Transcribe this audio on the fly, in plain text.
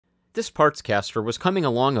This parts caster was coming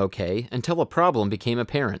along okay until a problem became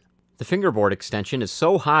apparent. The fingerboard extension is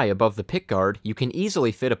so high above the pickguard you can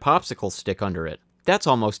easily fit a popsicle stick under it. That's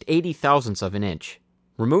almost 80 thousandths of an inch.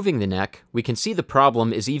 Removing the neck, we can see the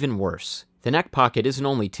problem is even worse. The neck pocket isn't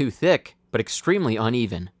only too thick, but extremely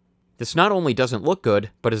uneven. This not only doesn't look good,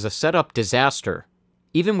 but is a setup disaster.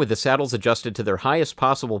 Even with the saddles adjusted to their highest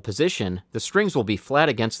possible position, the strings will be flat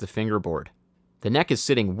against the fingerboard. The neck is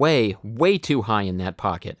sitting way, way too high in that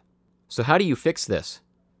pocket. So how do you fix this?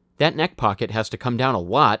 That neck pocket has to come down a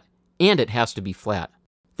lot, and it has to be flat.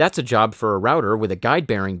 That's a job for a router with a guide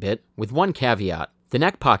bearing bit, with one caveat. The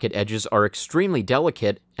neck pocket edges are extremely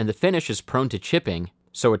delicate, and the finish is prone to chipping,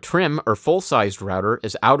 so a trim or full-sized router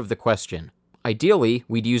is out of the question. Ideally,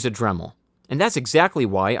 we'd use a Dremel. And that's exactly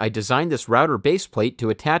why I designed this router baseplate to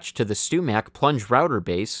attach to the Stewmac Plunge router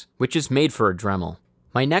base, which is made for a Dremel.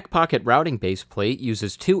 My neck pocket routing baseplate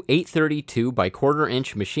uses two 832 by 1/4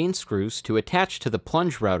 inch machine screws to attach to the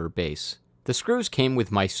Plunge router base. The screws came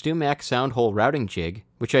with my Stewmac sound hole routing jig,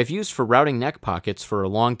 which I've used for routing neck pockets for a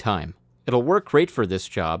long time. It'll work great for this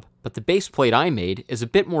job, but the baseplate I made is a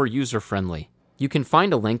bit more user-friendly. You can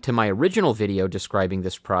find a link to my original video describing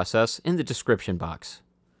this process in the description box.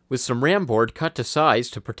 With some ram board cut to size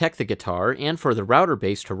to protect the guitar and for the router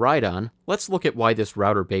base to ride on, let's look at why this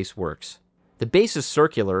router base works. The base is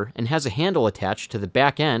circular and has a handle attached to the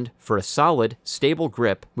back end for a solid, stable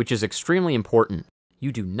grip, which is extremely important.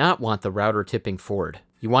 You do not want the router tipping forward.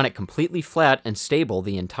 You want it completely flat and stable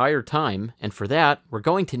the entire time, and for that, we're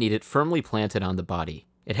going to need it firmly planted on the body.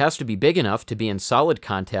 It has to be big enough to be in solid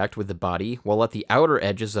contact with the body while at the outer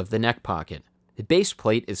edges of the neck pocket. The base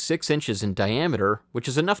plate is 6 inches in diameter, which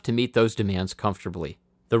is enough to meet those demands comfortably.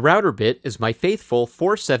 The router bit is my faithful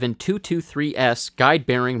 47223S guide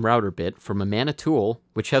bearing router bit from Amana Tool,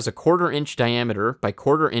 which has a 1/4 inch diameter by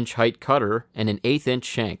 1/4 inch height cutter and an 1/8 inch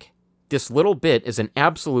shank. This little bit is an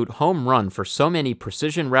absolute home run for so many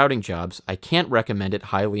precision routing jobs, I can't recommend it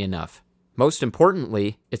highly enough. Most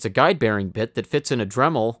importantly, it's a guide bearing bit that fits in a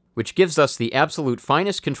Dremel, which gives us the absolute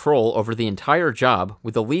finest control over the entire job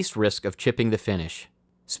with the least risk of chipping the finish.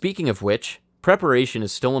 Speaking of which, preparation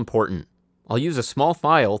is still important. I'll use a small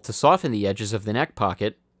file to soften the edges of the neck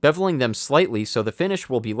pocket, beveling them slightly so the finish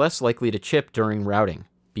will be less likely to chip during routing.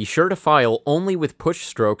 Be sure to file only with push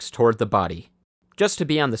strokes toward the body. Just to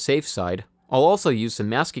be on the safe side, I'll also use some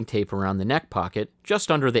masking tape around the neck pocket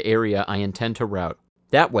just under the area I intend to route.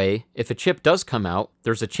 That way, if a chip does come out,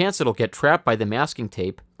 there's a chance it'll get trapped by the masking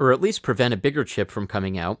tape, or at least prevent a bigger chip from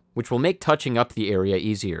coming out, which will make touching up the area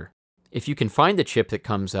easier. If you can find the chip that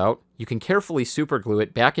comes out, you can carefully superglue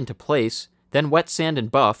it back into place, then wet sand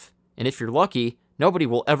and buff, and if you're lucky, nobody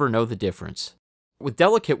will ever know the difference. With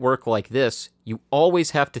delicate work like this, you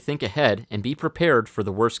always have to think ahead and be prepared for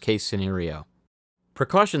the worst case scenario.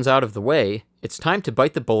 Precautions out of the way, it's time to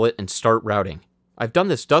bite the bullet and start routing. I've done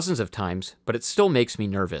this dozens of times, but it still makes me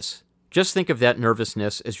nervous. Just think of that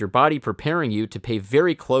nervousness as your body preparing you to pay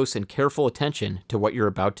very close and careful attention to what you're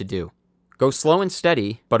about to do. Go slow and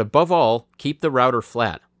steady, but above all, keep the router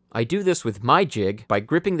flat. I do this with my jig by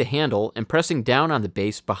gripping the handle and pressing down on the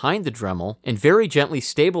base behind the Dremel and very gently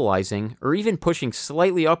stabilizing or even pushing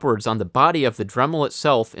slightly upwards on the body of the Dremel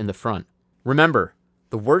itself in the front. Remember,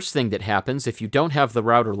 the worst thing that happens if you don't have the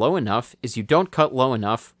router low enough is you don't cut low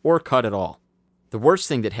enough or cut at all. The worst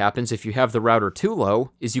thing that happens if you have the router too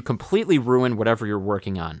low is you completely ruin whatever you're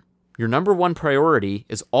working on. Your number one priority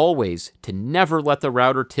is always to never let the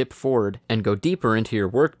router tip forward and go deeper into your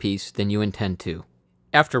workpiece than you intend to.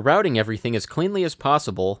 After routing everything as cleanly as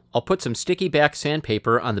possible, I'll put some sticky back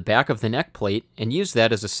sandpaper on the back of the neck plate and use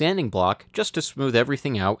that as a sanding block just to smooth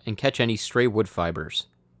everything out and catch any stray wood fibers.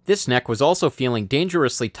 This neck was also feeling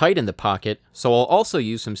dangerously tight in the pocket, so I'll also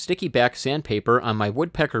use some sticky back sandpaper on my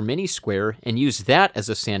Woodpecker mini square and use that as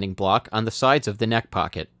a sanding block on the sides of the neck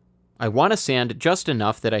pocket. I want to sand just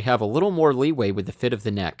enough that I have a little more leeway with the fit of the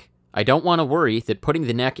neck. I don't want to worry that putting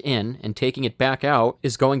the neck in and taking it back out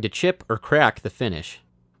is going to chip or crack the finish.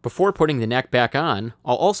 Before putting the neck back on,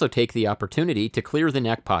 I'll also take the opportunity to clear the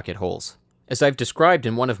neck pocket holes. As I've described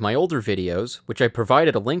in one of my older videos, which I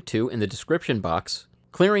provided a link to in the description box,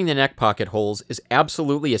 clearing the neck pocket holes is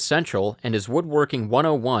absolutely essential and is woodworking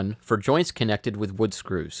 101 for joints connected with wood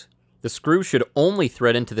screws. The screw should only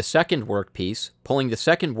thread into the second workpiece, pulling the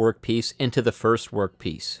second workpiece into the first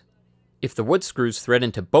workpiece. If the wood screws thread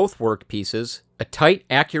into both workpieces, a tight,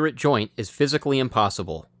 accurate joint is physically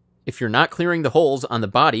impossible. If you're not clearing the holes on the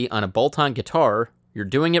body on a bolt-on guitar, you're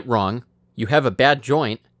doing it wrong, you have a bad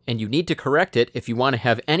joint, and you need to correct it if you want to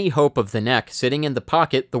have any hope of the neck sitting in the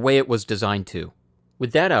pocket the way it was designed to.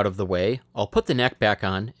 With that out of the way, I'll put the neck back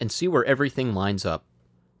on and see where everything lines up.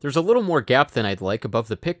 There's a little more gap than I'd like above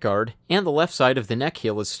the pickguard, and the left side of the neck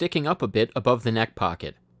heel is sticking up a bit above the neck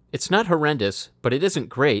pocket. It's not horrendous, but it isn't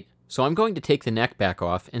great, so I'm going to take the neck back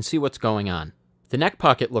off and see what's going on. The neck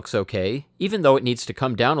pocket looks okay, even though it needs to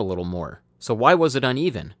come down a little more. So why was it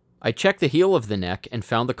uneven? I checked the heel of the neck and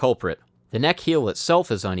found the culprit. The neck heel itself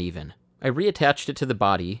is uneven. I reattached it to the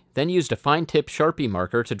body, then used a fine-tip Sharpie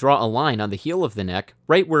marker to draw a line on the heel of the neck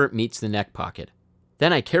right where it meets the neck pocket.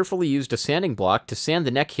 Then I carefully used a sanding block to sand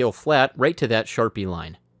the neck heel flat right to that Sharpie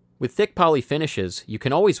line. With thick poly finishes, you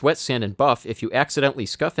can always wet sand and buff if you accidentally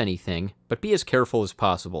scuff anything, but be as careful as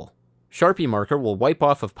possible. Sharpie marker will wipe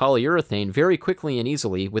off of polyurethane very quickly and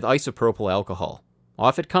easily with isopropyl alcohol.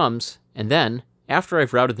 Off it comes, and then, after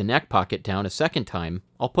I've routed the neck pocket down a second time,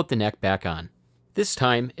 I'll put the neck back on. This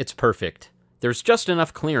time, it's perfect. There's just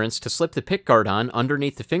enough clearance to slip the pickguard on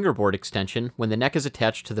underneath the fingerboard extension when the neck is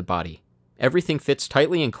attached to the body. Everything fits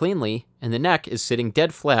tightly and cleanly, and the neck is sitting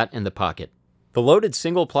dead flat in the pocket. The loaded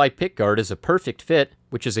single-ply pickguard is a perfect fit,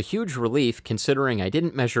 which is a huge relief considering I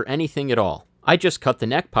didn't measure anything at all. I just cut the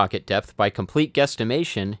neck pocket depth by complete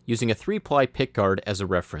guesstimation using a 3-ply pickguard as a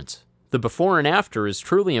reference. The before and after is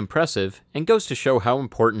truly impressive and goes to show how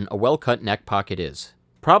important a well-cut neck pocket is.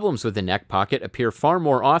 Problems with the neck pocket appear far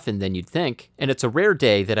more often than you'd think, and it's a rare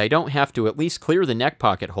day that I don't have to at least clear the neck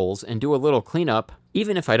pocket holes and do a little cleanup,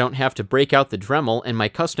 even if I don't have to break out the Dremel and my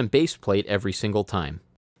custom base plate every single time.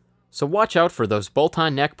 So watch out for those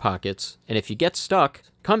bolt-on neck pockets, and if you get stuck,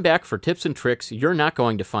 come back for tips and tricks you're not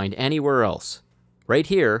going to find anywhere else. Right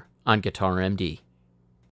here on Guitar MD.